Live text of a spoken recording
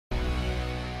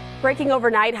Breaking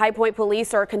overnight, High Point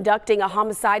police are conducting a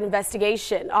homicide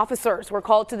investigation. Officers were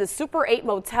called to the Super 8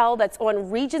 motel that's on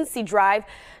Regency Drive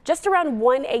just around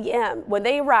 1 a.m. When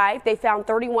they arrived, they found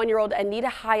 31-year-old Anita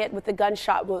Hyatt with a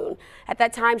gunshot wound. At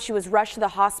that time, she was rushed to the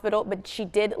hospital, but she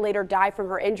did later die from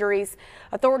her injuries.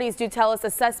 Authorities do tell us the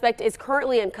suspect is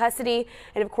currently in custody.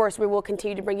 And of course, we will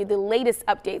continue to bring you the latest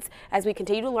updates as we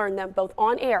continue to learn them both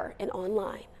on air and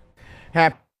online.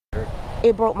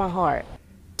 It broke my heart.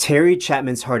 Terry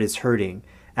Chapman's heart is hurting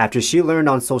after she learned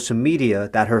on social media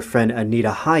that her friend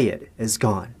Anita Hyatt is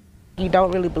gone. You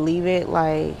don't really believe it.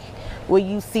 Like, when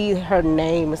you see her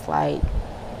name, it's like,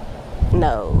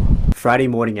 no. Friday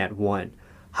morning at 1,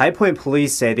 High Point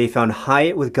police say they found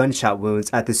Hyatt with gunshot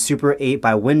wounds at the Super 8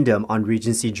 by Wyndham on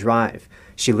Regency Drive.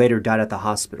 She later died at the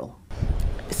hospital.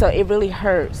 So it really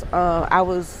hurts.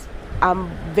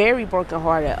 I'm very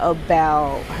brokenhearted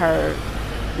about her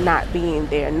not being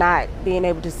there, not being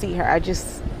able to see her. I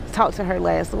just talked to her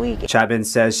last week. Chapman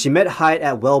says she met Hyatt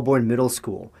at Wellborn Middle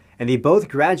School, and they both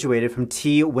graduated from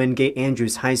T. Wingate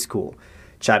Andrews High School.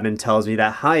 Chapman tells me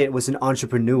that Hyatt was an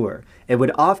entrepreneur and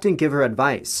would often give her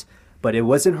advice, but it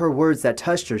wasn't her words that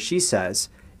touched her, she says.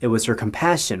 It was her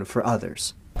compassion for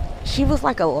others. She was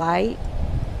like a light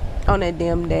on a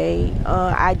dim day.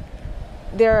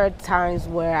 There are times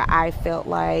where I felt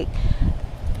like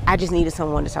I just needed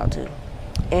someone to talk to.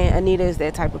 And Anita is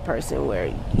that type of person where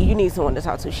you need someone to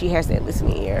talk to. She has that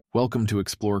listening ear. Welcome to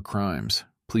Explore Crimes.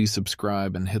 Please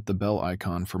subscribe and hit the bell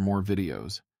icon for more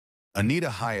videos. Anita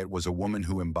Hyatt was a woman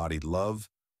who embodied love,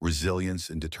 resilience,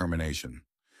 and determination.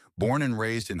 Born and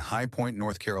raised in High Point,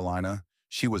 North Carolina,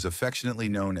 she was affectionately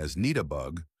known as Nita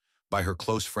Bug by her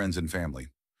close friends and family.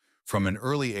 From an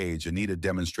early age, Anita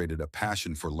demonstrated a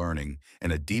passion for learning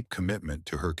and a deep commitment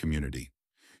to her community.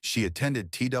 She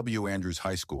attended T.W. Andrews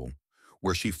High School,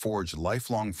 where she forged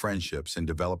lifelong friendships and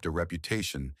developed a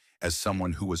reputation as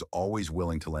someone who was always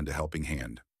willing to lend a helping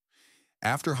hand.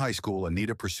 After high school,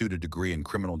 Anita pursued a degree in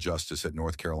criminal justice at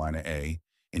North Carolina A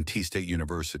and T State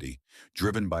University,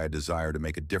 driven by a desire to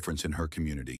make a difference in her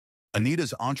community.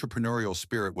 Anita's entrepreneurial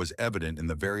spirit was evident in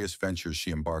the various ventures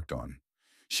she embarked on.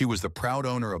 She was the proud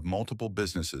owner of multiple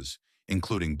businesses,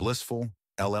 including Blissful,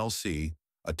 LLC,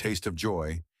 A Taste of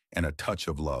Joy, and A Touch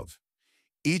of Love.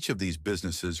 Each of these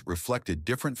businesses reflected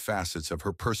different facets of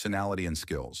her personality and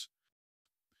skills.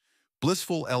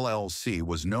 Blissful LLC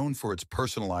was known for its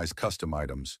personalized custom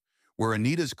items, where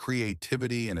Anita's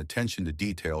creativity and attention to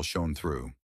detail shone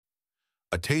through.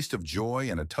 A Taste of Joy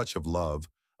and A Touch of Love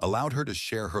allowed her to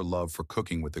share her love for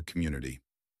cooking with the community.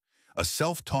 A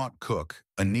self-taught cook,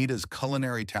 Anita's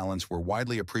culinary talents were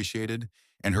widely appreciated,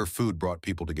 and her food brought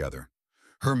people together.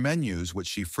 Her menus, which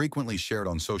she frequently shared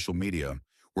on social media,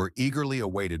 were eagerly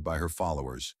awaited by her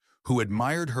followers, who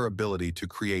admired her ability to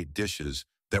create dishes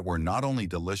that were not only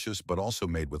delicious but also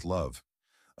made with love.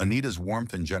 Anita's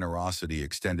warmth and generosity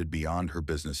extended beyond her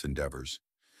business endeavors.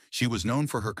 She was known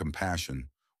for her compassion,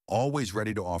 always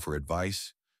ready to offer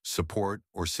advice, support,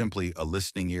 or simply a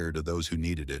listening ear to those who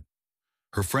needed it.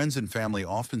 Her friends and family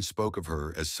often spoke of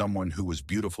her as someone who was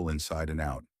beautiful inside and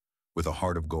out, with a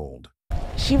heart of gold.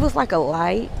 She was like a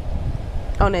light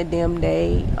on a dim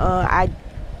day.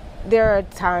 There are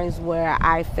times where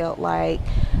I felt like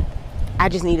I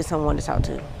just needed someone to talk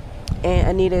to. And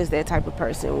Anita is that type of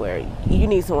person where you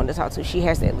need someone to talk to. She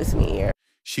has that listening ear.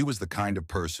 She was the kind of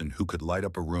person who could light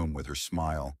up a room with her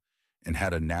smile and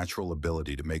had a natural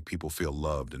ability to make people feel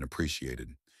loved and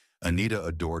appreciated. Anita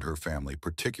adored her family,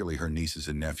 particularly her nieces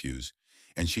and nephews,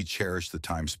 and she cherished the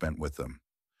time spent with them.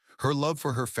 Her love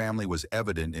for her family was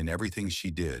evident in everything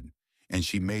she did, and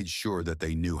she made sure that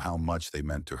they knew how much they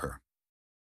meant to her.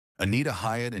 Anita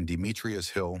Hyatt and Demetrius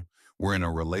Hill were in a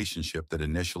relationship that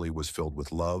initially was filled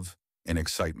with love and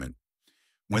excitement.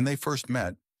 When they first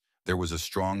met, there was a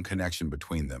strong connection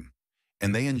between them,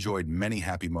 and they enjoyed many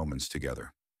happy moments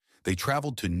together. They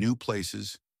traveled to new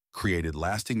places, created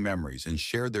lasting memories, and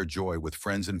shared their joy with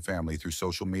friends and family through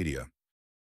social media.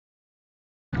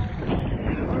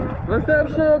 What's up,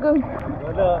 sugar?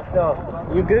 What up,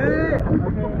 dog? You good?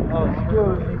 Oh,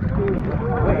 excuse me.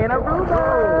 We're in Aruba.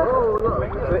 Oh, look.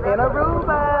 We're in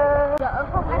Aruba.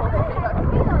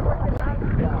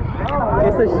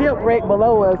 It's a shipwreck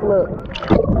below us, look.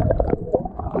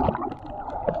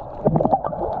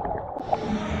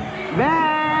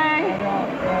 Bye.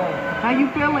 How you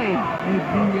feeling?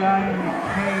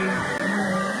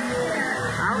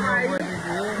 Alright.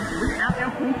 We out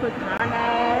there Punta Cana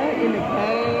in the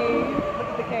cave. Look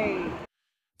at the cave.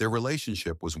 Their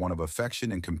relationship was one of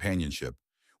affection and companionship,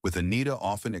 with Anita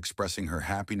often expressing her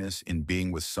happiness in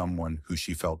being with someone who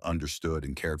she felt understood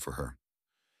and cared for her.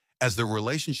 As the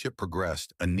relationship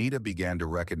progressed, Anita began to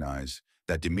recognize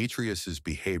that Demetrius's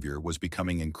behavior was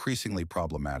becoming increasingly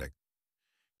problematic.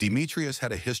 Demetrius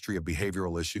had a history of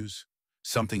behavioral issues,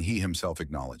 something he himself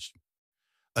acknowledged.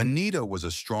 Anita was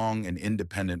a strong and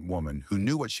independent woman who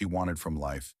knew what she wanted from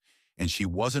life, and she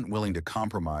wasn't willing to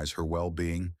compromise her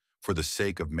well-being for the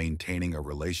sake of maintaining a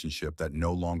relationship that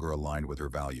no longer aligned with her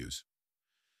values.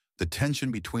 The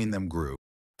tension between them grew.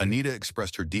 Anita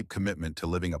expressed her deep commitment to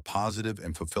living a positive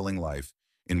and fulfilling life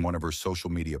in one of her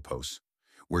social media posts,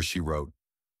 where she wrote,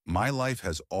 "My life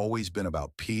has always been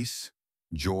about peace,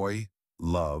 joy,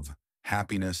 love,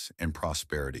 happiness, and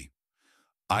prosperity.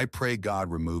 I pray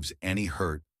God removes any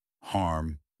hurt,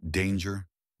 harm, danger,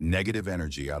 negative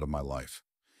energy out of my life."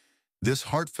 This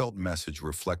heartfelt message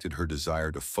reflected her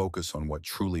desire to focus on what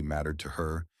truly mattered to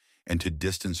her and to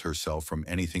distance herself from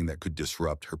anything that could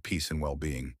disrupt her peace and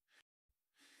well-being,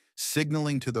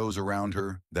 signaling to those around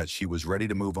her that she was ready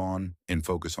to move on and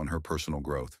focus on her personal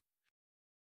growth.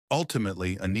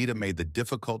 Ultimately, Anita made the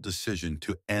difficult decision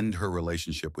to end her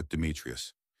relationship with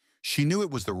Demetrius. She knew it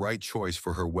was the right choice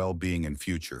for her well-being and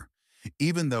future,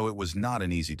 even though it was not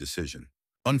an easy decision.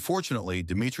 Unfortunately,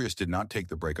 Demetrius did not take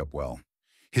the breakup well.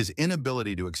 His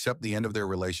inability to accept the end of their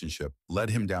relationship led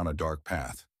him down a dark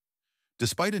path.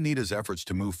 Despite Anita's efforts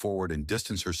to move forward and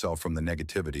distance herself from the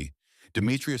negativity,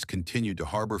 Demetrius continued to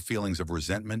harbor feelings of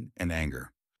resentment and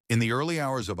anger. In the early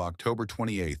hours of October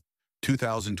 28,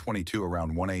 2022,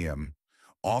 around 1 a.m.,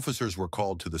 officers were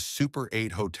called to the Super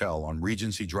 8 Hotel on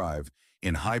Regency Drive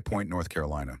in High Point, North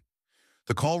Carolina.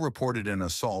 The call reported an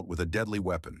assault with a deadly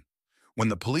weapon. When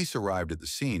the police arrived at the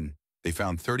scene, they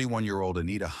found 31-year-old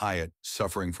Anita Hyatt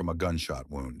suffering from a gunshot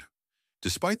wound.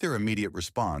 Despite their immediate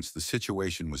response, the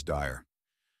situation was dire.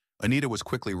 Anita was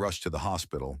quickly rushed to the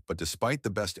hospital, but despite the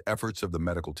best efforts of the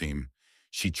medical team,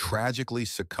 she tragically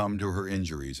succumbed to her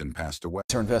injuries and passed away.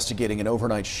 They're investigating an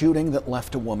overnight shooting that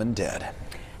left a woman dead.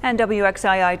 And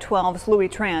WXII 12's Louis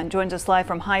Tran joins us live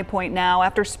from High Point now.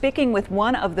 After speaking with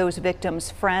one of those victims'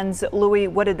 friends, Louis,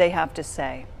 what did they have to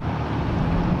say?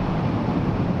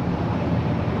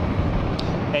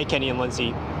 Hey, Kenny and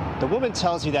Lindsay. The woman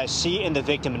tells you that she and the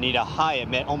victim, Anita Hyatt,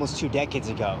 met almost 2 decades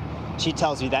ago. She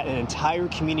tells you that an entire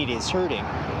community is hurting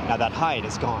now that Hyatt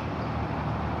is gone.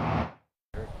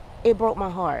 It broke my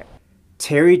heart.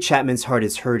 Terry Chapman's heart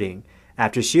is hurting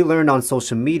after she learned on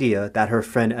social media that her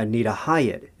friend Anita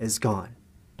Hyatt is gone.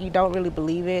 You don't really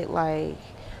believe it. Like,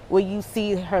 when you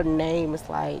see her name, it's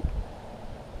like,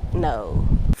 no.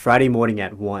 Friday morning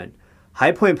at 1.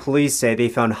 High Point police say they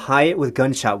found Hyatt with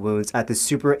gunshot wounds at the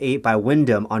Super 8 by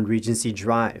Wyndham on Regency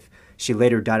Drive. She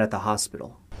later died at the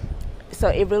hospital. So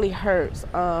it really hurts.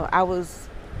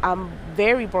 I'm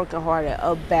very brokenhearted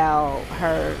about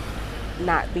her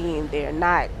not being there,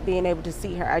 not being able to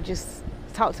see her. I just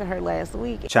talked to her last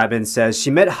week. Chapman says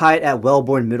she met Hyatt at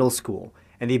Wellborn Middle School,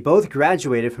 and they both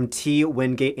graduated from T.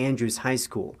 Wingate Andrews High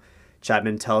School.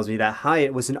 Chapman tells me that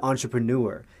Hyatt was an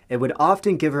entrepreneur and would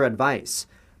often give her advice,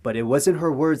 but it wasn't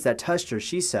her words that touched her,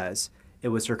 she says. It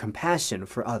was her compassion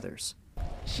for others.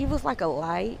 She was like a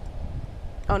light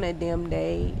on a dim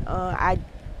day.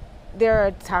 There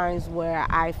are times where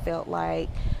I felt like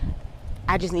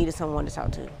I just needed someone to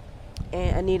talk to.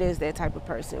 And Anita is that type of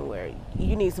person where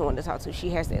you need someone to talk to. She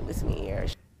has that listening ear.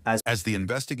 As the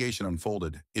investigation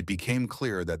unfolded, it became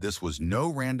clear that this was no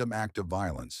random act of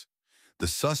violence. The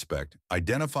suspect,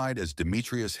 identified as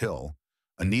Demetrius Hill,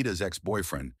 Anita's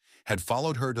ex-boyfriend, had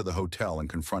followed her to the hotel and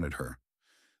confronted her.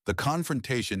 The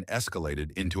confrontation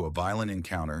escalated into a violent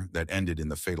encounter that ended in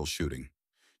the fatal shooting.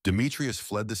 Demetrius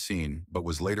fled the scene, but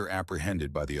was later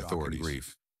apprehended by the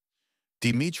authorities.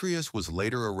 Demetrius was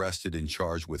later arrested and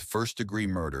charged with first-degree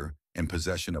murder and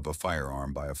possession of a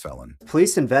firearm by a felon.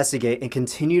 Police investigate and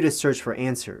continue to search for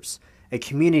answers. A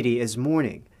community is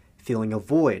mourning, feeling a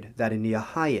void that Anita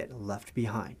Hyatt left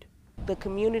behind. The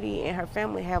community and her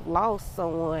family have lost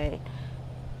someone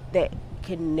that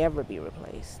can never be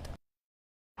replaced.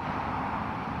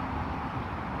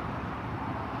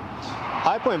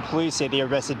 High Point police say they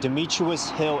arrested Demetrius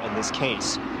Hill in this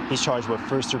case. He's charged with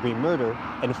first-degree murder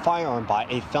and firearm by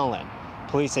a felon.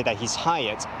 Police say that he's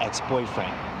Hyatt's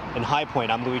ex-boyfriend. In High Point,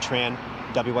 I'm Louis Tran,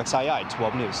 WXII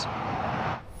 12 News.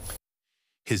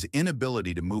 His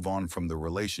inability to move on from the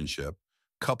relationship,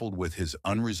 coupled with his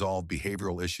unresolved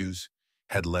behavioral issues,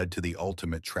 had led to the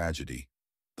ultimate tragedy,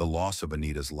 the loss of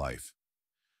Anita's life.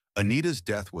 Anita's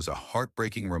death was a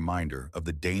heartbreaking reminder of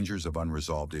the dangers of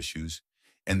unresolved issues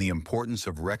and the importance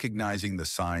of recognizing the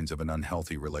signs of an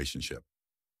unhealthy relationship.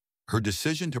 Her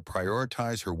decision to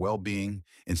prioritize her well-being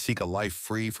and seek a life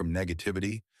free from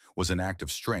negativity was an act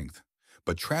of strength,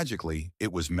 but tragically,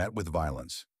 it was met with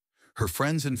violence. Her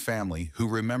friends and family, who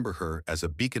remember her as a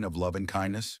beacon of love and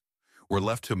kindness, were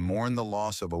left to mourn the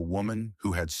loss of a woman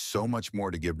who had so much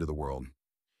more to give to the world.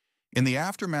 In the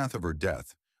aftermath of her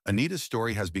death, Anita's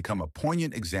story has become a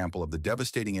poignant example of the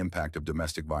devastating impact of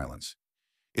domestic violence.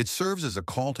 It serves as a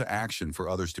call to action for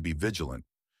others to be vigilant,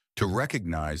 to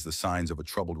recognize the signs of a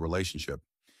troubled relationship,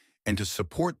 and to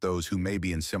support those who may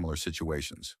be in similar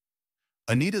situations.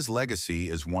 Anita's legacy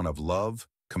is one of love,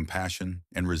 compassion,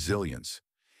 and resilience,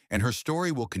 and her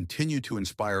story will continue to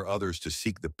inspire others to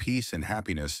seek the peace and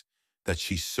happiness that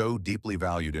she so deeply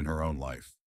valued in her own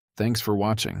life. Thanks for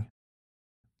watching.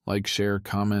 Like, share,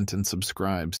 comment, and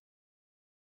subscribe.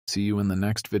 See you in the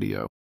next video.